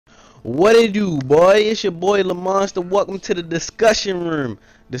What it do, boy? It's your boy LaMonsta. Welcome to the discussion room.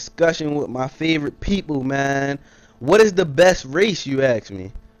 Discussion with my favorite people, man. What is the best race, you ask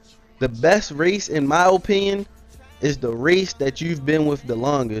me? The best race, in my opinion, is the race that you've been with the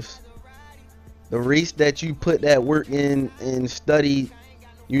longest. The race that you put that work in and study,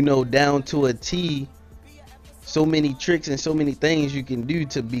 down to a T. So many tricks and so many things you can do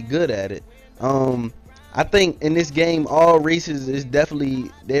to be good at it. I think in this game all races is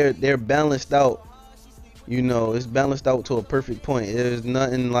definitely they're balanced out. It's balanced out to a perfect point. There's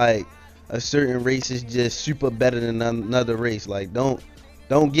nothing like a certain race is just super better than another race. Like don't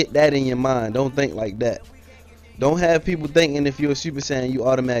get that in your mind. Don't think like that. Don't have people thinking if you're a Super Saiyan you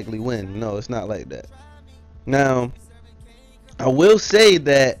automatically win. No, it's not like that. Now, I will say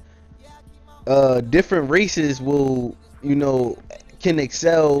that different races will, can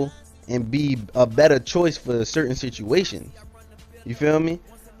excel and be a better choice for certain situations. You feel me?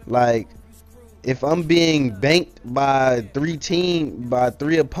 Like if I'm being banked by three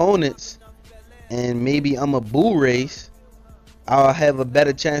opponents and maybe I'm a bull race, I'll have a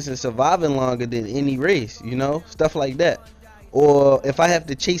better chance of surviving longer than any race, stuff like that. Or if I have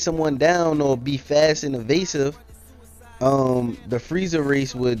to chase someone down or be fast and evasive, the freezer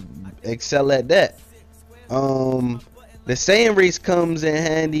race would excel at that. The Saiyan race comes in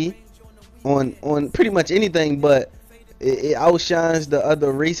handy on pretty much anything, but it outshines the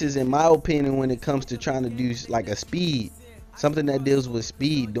other races in my opinion when it comes to trying to do like a speed, something that deals with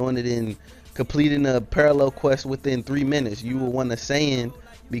speed, doing it in completing a parallel quest within 3 minutes. You will want a Saiyan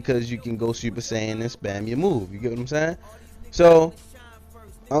because you can go Super Saiyan and spam your move. You get what I'm saying? So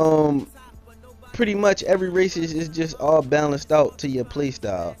pretty much every race is just all balanced out to your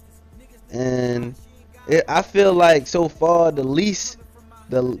playstyle, and I feel like so far the least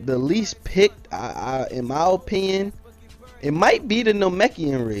picked, in my opinion, it might be the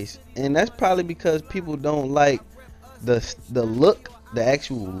Namekian race, and that's probably because people don't like the look, the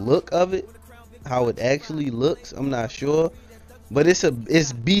actual look of it, how it actually looks. I'm not sure, but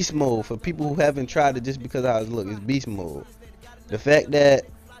it's beast mode for people who haven't tried it. Just because of how it looks, it's beast mode. The fact that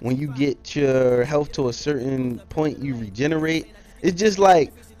when you get your health to a certain point you regenerate, it's just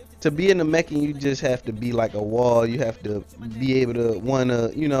like to be in the Namekian you just have to be like a wall. You have to be able to wanna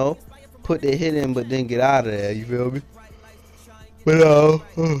put the hit in but then get out of there. You feel me? But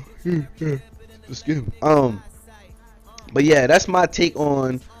excuse me. But yeah, that's my take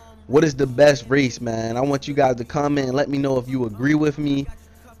on what is the best race, man. I want you guys to comment and let me know if you agree with me,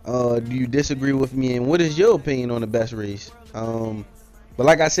 do you disagree with me, and what is your opinion on the best race. But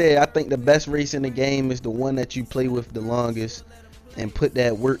like I said, I think the best race in the game is the one that you play with the longest and put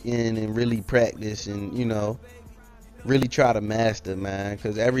that work in and really practice and really try to master, man,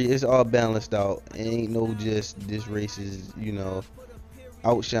 because it's all balanced out. It ain't no just this race is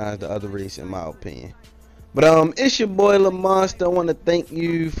outshines the other race in my opinion. But it's your boy LaMonsta. I want to thank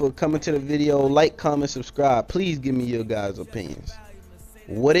you for coming to the video. Like, comment, subscribe. Please give me your guys' opinions.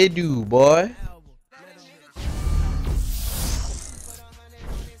 What it do, boy?